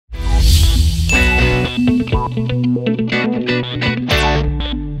Alam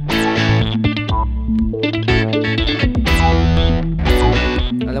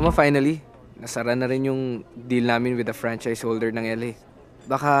mo, finally, nasara na rin yung deal namin with the franchise holder ng LA.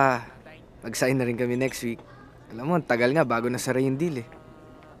 Baka mag-sign na rin kami next week. Alam mo, tagal nga bago nasara yung deal eh.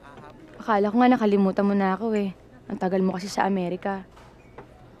 Akala ko nga nakalimutan mo na ako eh. Ang tagal mo kasi sa Amerika.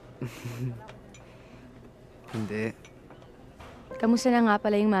 Hindi. Kamusta na nga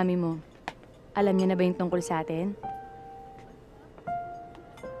pala yung mami mo? Alam niya na ba yung tungkol sa atin?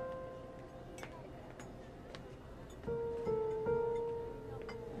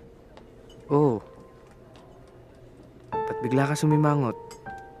 Oo. Ba't bigla ka sumimangot?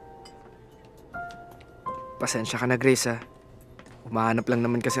 Pasensya ka na, Grace, ha? Umahanap lang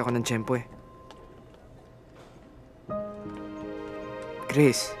naman kasi ako ng tiyempo, eh.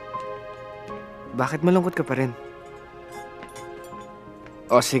 Grace, bakit malungkot ka pa rin?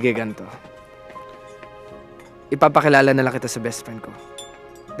 O sige, ganito. Ipapakilala na lang kita sa best friend ko.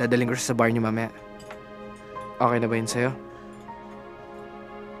 Dadaling ko siya sa bar niyo mamaya. Okay na ba yun sa'yo?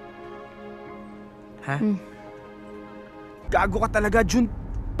 Ha? Gago ka talaga, Jun.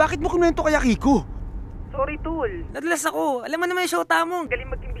 Bakit mo kinuwento kay Akiko? Sorry, Tol. Nadulas ako. Alam mo naman yung showta mo.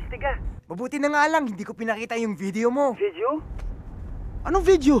 Galing mag-imbestiga. Mabuti na nga lang, hindi ko pinakita yung video mo. Video? Anong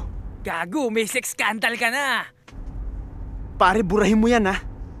video? Gago, may sex scandal ka na. Pare, burahin mo yan, ha?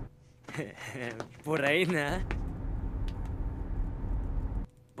 Burahin, ha?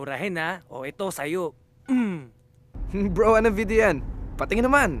 Burahin, ha? O, ito, sa'yo. Bro, anong video yan? Patingin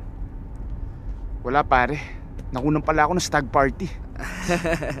naman. Wala, pare. Nakunan pala ako ng stag party.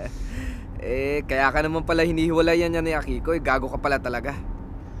 Kaya ka naman pala hinihiwalayan niya ni Akiko. Gago ka pala talaga.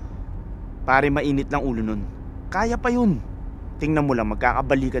 Pare, mainit lang ulo nun. Kaya pa yun. Tingnan mo lang,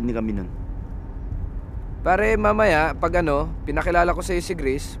 magkakabalikan ni kami nun. Pare, mamaya, pag pinakilala ko sa'yo si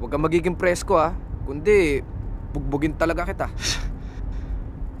Grace, huwag kang magiging presko, ha? Kundi, bugbugin talaga kita.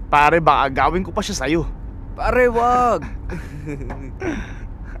 Pare, baka gawin ko pa siya sa'yo. Pare, wag!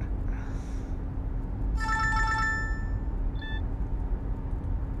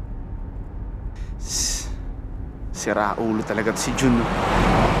 Sira ulo talaga si Jun.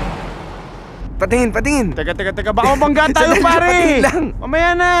 Patingin! Teka, baka mabangga tayo, pare! Lang.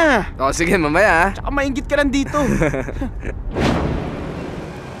 Mamaya na! O, sige, mamaya, ha? Tsaka maingit ka lang dito.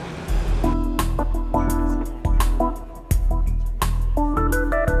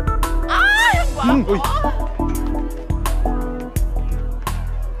 Ay, ang Uy.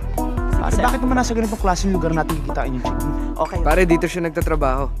 Pare, bakit naman nasa ganitong klaseng lugar natin kikitain yung Chicky? Okay. Pare, dito siya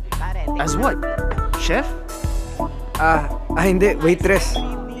nagtatrabaho. As what? Chef? Hindi. Waitress.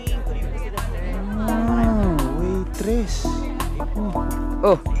 Waitress.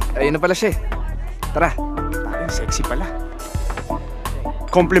 Oh, ayun na pala siya. Tara. Parang sexy pala.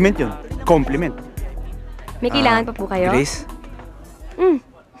 Compliment yun. Compliment. May kailangan pa po kayo? Grace?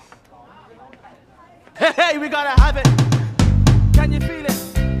 Hey, we gotta have it! Can you feel it?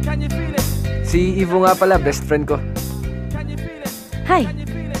 Can you feel it? Si Ivo nga pala, best friend ko. Can you feel it? Hi! Can you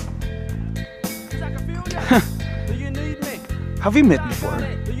feel it? Do you need me? Have we met before?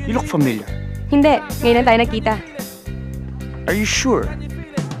 You look familiar. Hindi, ngayon lang tayo nagkita. Are you sure?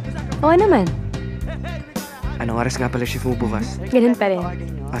 Oo naman. Anong oras nga pala shift mo bukas? Ganun pa rin.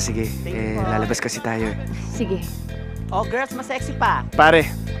 Sige. Lalabas kasi tayo eh. Sige. Oh, girls, mas sexy pa. Pare,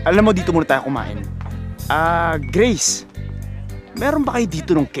 alam mo dito muna tayo kumain. Grace, meron ba kayo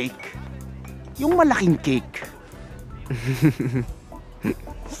dito ng cake? Yung malaking cake.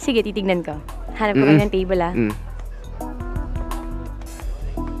 Sige, titignan ko. Hanap ko kayo ng table, ah.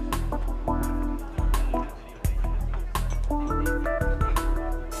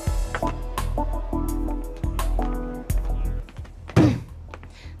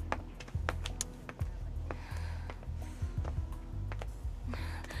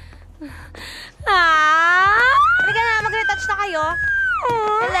 Halika na, mag-retouch na kayo.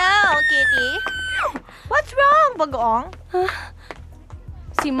 Hello, Kitty. What's wrong, bagoong?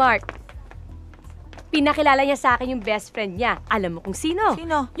 Si Mark. Pinakilala niya sa akin yung best friend niya. Alam mo kung sino?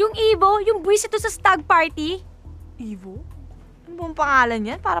 Sino? Yung Ivo, yung buwis ito sa stag party. Ivo? Ano bang pangalan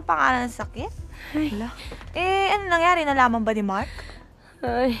yan? Para pangalan ng sakit? Hala. Ano nangyari? Nalaman ba ni Mark?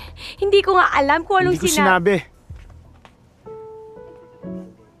 Ay, hindi ko nga alam kung anong Hindi ko sinabi.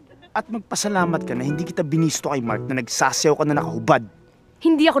 At magpasalamat ka na hindi kita binisto kay Mark na nagsasayaw ka na nakahubad.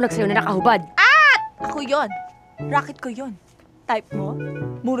 Hindi ako nagsayaw na nakahubad. Ako yon. Racket ko yon. Type mo?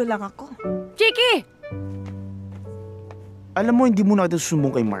 Mura lang ako. Chicky! Alam mo, hindi mo na kita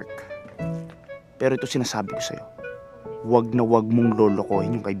susumbong kay Mark. Pero ito sinasabi ko sa'yo. Huwag na huwag mong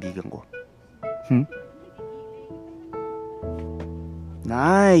lolokohin yung kaibigan ko.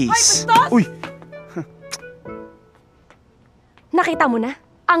 Nice! Ay, bastos! Uy! Nakita mo na?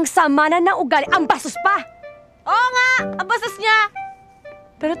 Ang sama na ng ugali. Ang bastos pa! Oo nga! Ang bastos niya!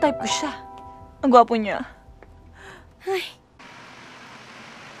 Pero type ko siya. Ang gwapo niya. Ay.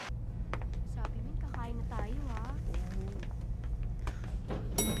 Sabi mo, kakain na tayo, ha?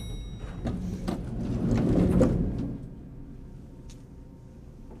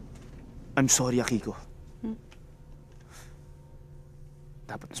 I'm sorry, Akiko.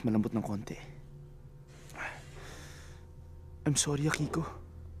 Dapat mas malambot ng konti. I'm sorry, Akiko.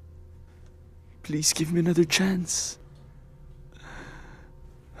 Please give me another chance.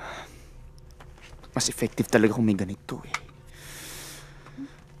 Mas effective talaga kung may ganito eh.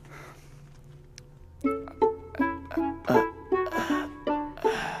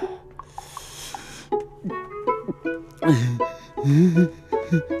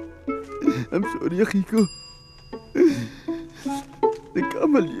 I'm sorry, Akiko.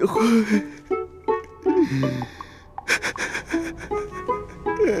 Nagkamali ako.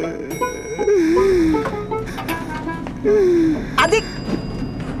 Adik!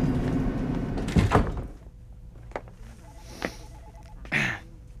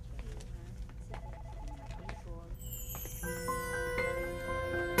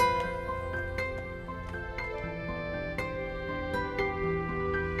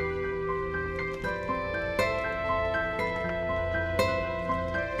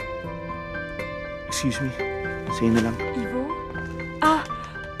 Excuse me. Sa'yo na lang. Ivo?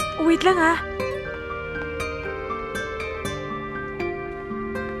 Wait lang ha.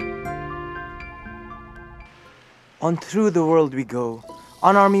 On through the world we go,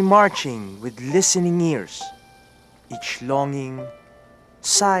 an army marching with listening ears, each longing,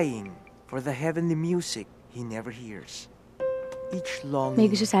 sighing for the heavenly music he never hears. Each longing, May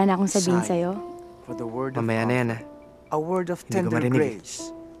gusto sana akong sabihin sa'yo. for the word of Mamaya na yan, comfort, a word of Hindi ko tender marinig eh. grace,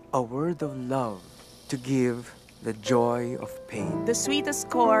 a word of love to give the joy of pain. The sweetest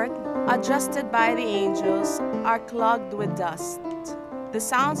chord, adjusted by the angels, are clogged with dust. The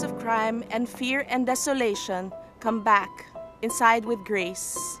sounds of crime and fear and desolation come back inside with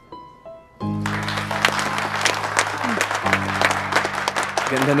grace.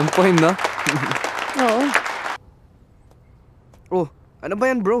 Ganda ng poem, no? Oo. Oh, ano ba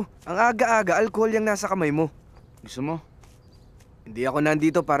yan, bro? Ang aga-aga, alcohol yung nasa kamay mo. Gusto mo? Hindi ako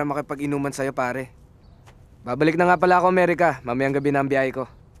nandito para makipag-inuman sa'yo, pare. Babalik na nga pala ako Amerika. Mamayang gabi na ang biyahe ko.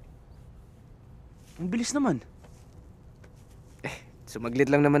 Ang bilis naman.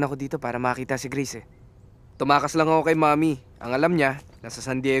 Sumaglit lang naman ako dito para makita si Grace eh. Tumakas lang ako kay Mami. Ang alam niya, nasa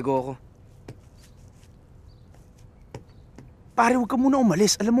San Diego ako. Pare, huwag ka muna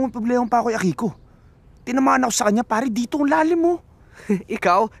umalis. Alam mo, may problema pa ako kay Akiko. Tinamaan ako sa kanya, pare, dito ang lalim mo.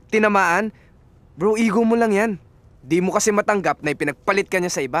 Ikaw, tinamaan? Bro, ego mo lang yan. Di mo kasi matanggap na ipinagpalit ka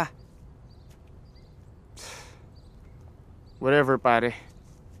niya sa iba. Whatever, pare.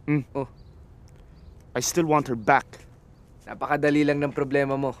 Oh, I still want her back. napakadali lang ng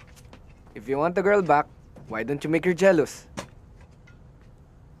problema mo. If you want the girl back, why don't you make her jealous?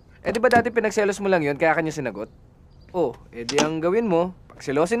 Eh di ba dati pinagselos mo lang yun kaya kanya sinagot? Oh, eh di ang gawin mo,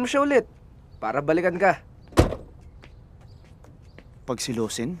 pagselosin mo siya ulit. Para balikan ka.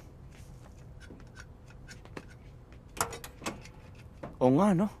 Pagsilosin? Oo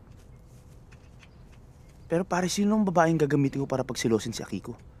nga, no? Pero pare, sino ang babaeng gagamitin ko para pagsilosin si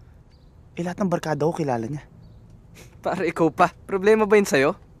Akiko? Eh, lahat ng barkada ko kilala niya. Para ikaw pa. Problema ba yun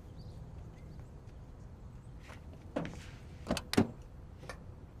sa'yo?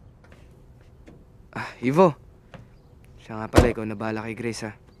 Ivo. Siya nga pala, ikaw na bahala kay Grace,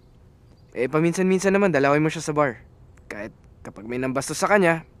 ha? Eh, paminsan-minsan naman, dalawin mo siya sa bar. Kahit kapag may nambastos sa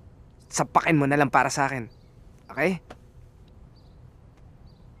kanya, sapakin mo na lang para sa akin. Okay?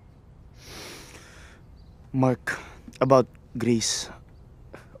 Mark, about Grace.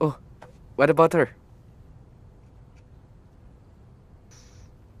 Oh, what about her?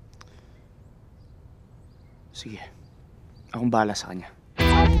 Sige, akong bahala sa kanya.